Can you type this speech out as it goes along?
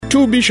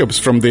Two bishops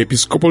from the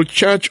Episcopal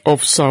Church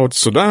of South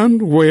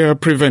Sudan were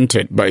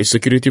prevented by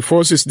security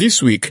forces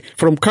this week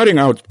from carrying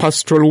out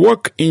pastoral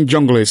work in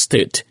Jonglei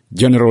State.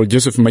 General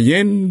Joseph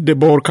Mayen, the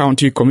Bor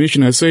County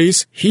Commissioner,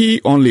 says he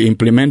only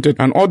implemented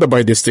an order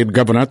by the state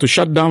governor to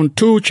shut down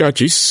two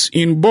churches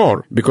in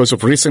Bor because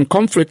of recent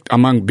conflict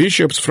among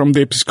bishops from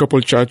the Episcopal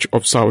Church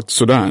of South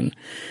Sudan.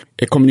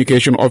 A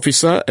communication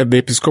officer at the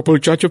Episcopal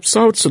Church of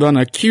South Sudan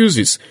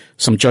accuses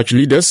some church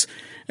leaders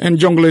and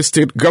Jonglei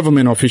State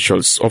government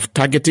officials of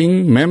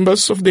targeting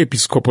members of the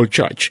Episcopal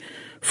Church.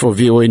 For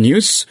VOA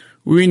News,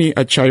 Winnie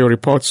Achayo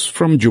reports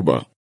from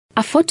Juba.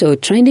 A photo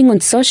trending on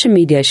social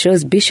media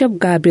shows Bishop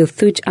Gabriel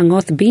Thuch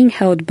Angoth being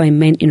held by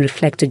men in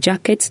reflector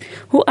jackets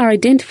who are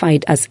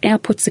identified as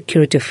airport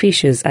security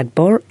officials at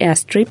Bor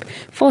airstrip,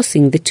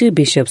 forcing the two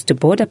bishops to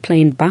board a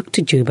plane back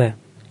to Juba.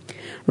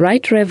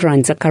 Right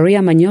Reverend Zachariah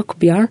Manyok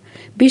Biar,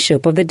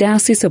 Bishop of the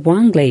Diocese of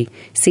Wanglei,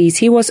 says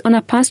he was on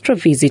a pastoral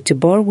visit to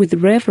Bor with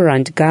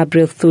Reverend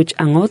Gabriel Thuch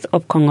Angoth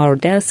of Kongor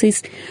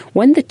Diocese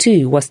when the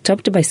two were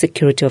stopped by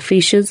security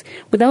officials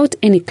without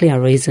any clear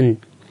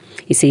reason.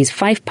 He says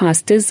 5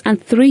 pastors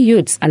and 3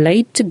 youths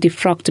allied to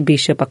defrock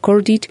Bishop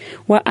Akordit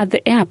were at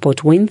the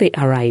airport when they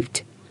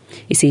arrived.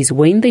 He says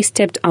when they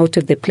stepped out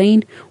of the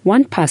plane,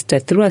 one pastor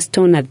threw a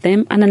stone at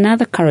them and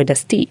another carried a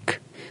stick.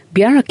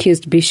 Biar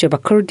accused Bishop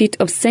Akordit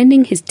of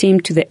sending his team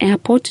to the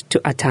airport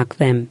to attack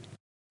them.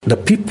 The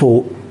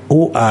people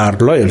who are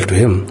loyal to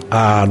him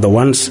are the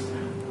ones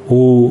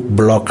who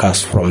block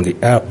us from the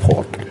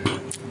airport.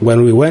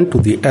 When we went to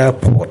the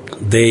airport,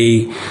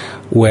 they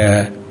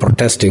were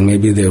protesting.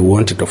 Maybe they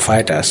wanted to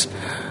fight us.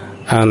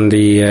 And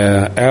the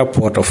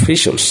airport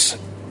officials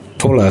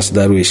told us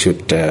that we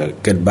should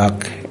get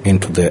back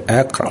into the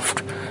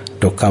aircraft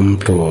to come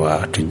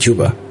to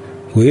Juba.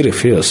 We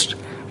refused.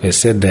 They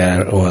said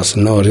there was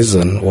no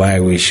reason why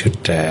we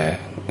should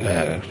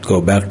go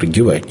back to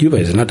Juba. Juba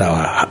is not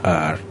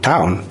our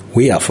town.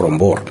 We are from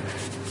Bor,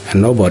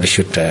 and nobody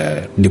should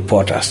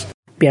deport us.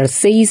 Biar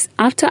says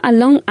after a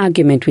long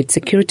argument with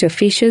security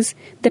officials,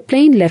 the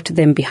plane left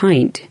them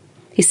behind.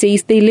 He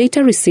says they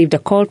later received a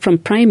call from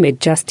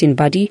Primate Justin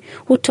Buddy,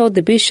 who told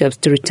the bishops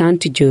to return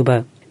to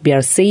Juba.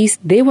 Biar says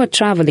they were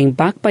traveling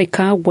back by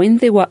car when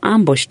they were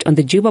ambushed on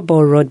the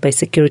Juba-Bor road by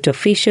security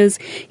officials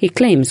he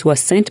claims were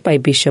sent by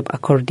Bishop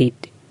Akordit.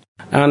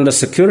 And the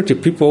security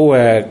people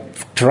were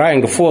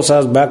trying to force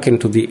us back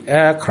into the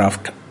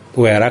aircraft,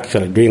 were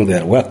actually doing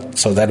their work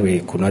so that we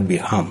could not be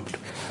harmed.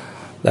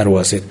 That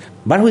was it.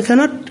 But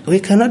we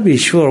cannot be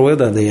sure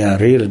whether they are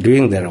really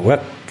doing their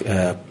work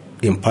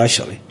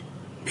impartially,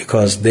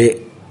 because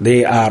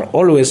they are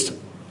always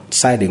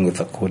siding with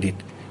Akordit.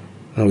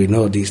 And we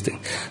know these things.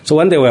 So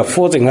when they were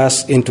forcing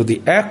us into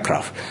the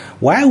aircraft,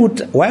 why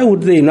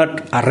would they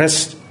not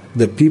arrest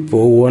the people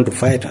who want to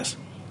fight us,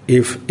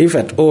 if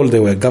at all they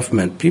were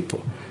government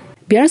people?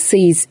 Biar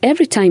says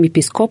every time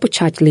Episcopal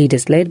Church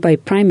leaders led by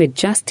Primate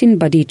Justin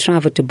Buddy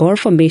travel to Bor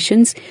for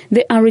missions,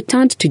 they are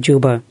returned to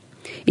Juba.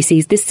 He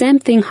says the same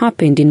thing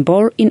happened in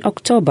Bor in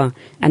October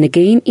and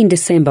again in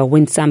December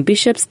when some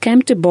bishops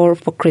came to Bor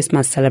for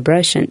Christmas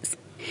celebrations.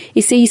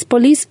 He says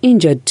police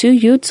injured 2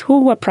 youths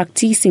who were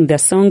practicing their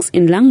songs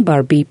in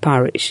Langbar B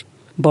Parish.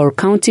 Bor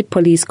County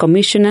Police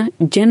Commissioner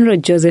General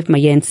Joseph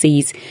Mayen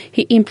says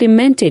he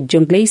implemented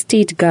Jonglei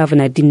State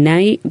Governor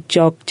Dinai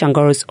Jock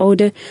Changor's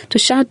order to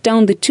shut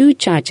down the 2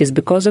 churches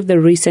because of the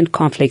recent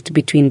conflict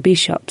between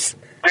bishops.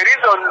 The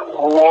reason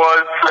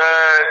was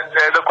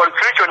the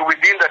confusion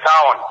within the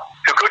town,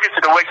 security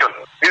situation.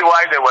 This is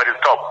why they were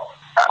stopped.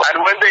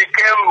 And when they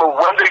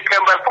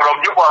came back from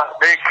Juba,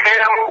 they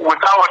came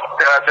without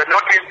the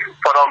notice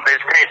from the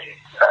state.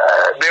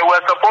 They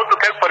were supposed to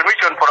take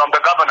permission from the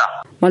governor.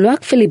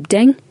 Malwak Philip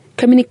Deng,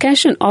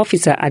 communication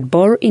officer at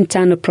Bor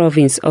Internal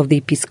Province of the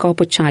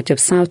Episcopal Church of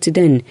South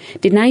Sudan,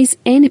 denies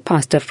any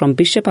pastor from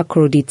Bishop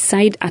Akordit's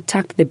side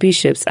attacked the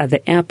bishops at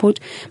the airport,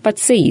 but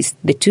says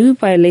the 2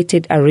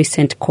 violated a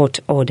recent court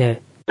order.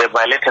 They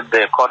violated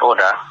the court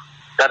order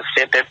that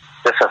stated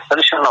the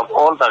suspension of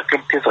all the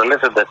activities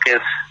related to the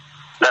case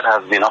that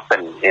has been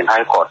opened in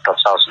High Court of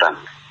South Sudan.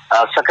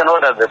 Second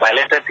order they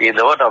violated is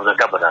the order of the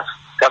governor.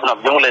 Governor of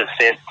Jonglei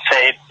said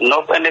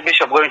no any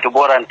bishop going to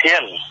Bor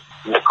until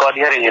the court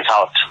hearing is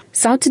out.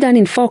 South Sudan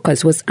in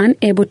Focus was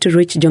unable to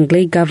reach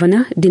Jonglei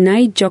Governor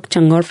Dinai Jock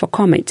Changor for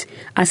comment,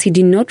 as he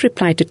did not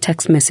reply to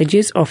text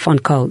messages or phone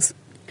calls.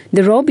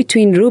 The row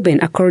between Reuben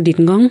Akordit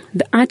Ngong,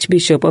 the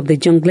Archbishop of the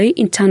Jonglei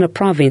Internal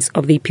Province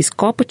of the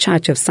Episcopal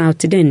Church of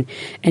South Sudan,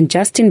 and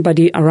Justin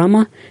Buddy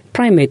Arama,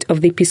 Primate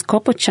of the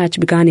Episcopal Church,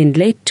 began in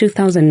late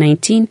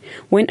 2019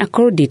 when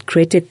Akordit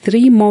created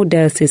 3 more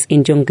dioceses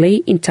in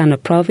Jonglei Internal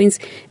Province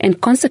and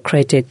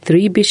consecrated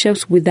 3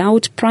 bishops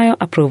without prior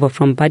approval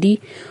from Buddy,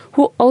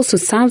 who also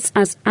serves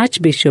as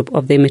Archbishop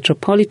of the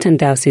Metropolitan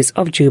Diocese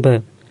of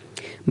Juba.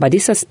 Buddy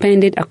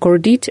suspended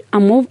Akordit, a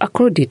move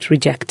Akordit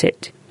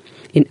rejected.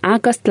 In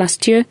August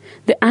last year,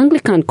 the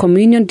Anglican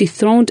Communion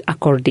dethroned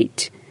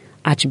Akordit.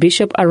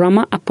 Archbishop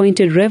Arama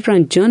appointed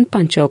Reverend John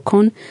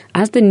Panchalkon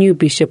as the new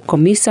bishop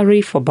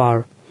commissary for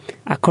Bor.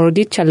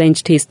 Akordit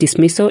challenged his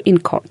dismissal in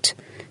court.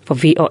 For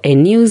VOA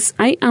News,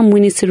 I am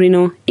Winnie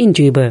Serino in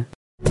Juba.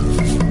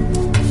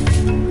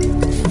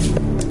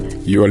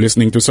 You are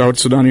listening to South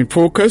Sudan in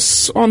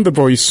Focus on the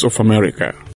Voice of America.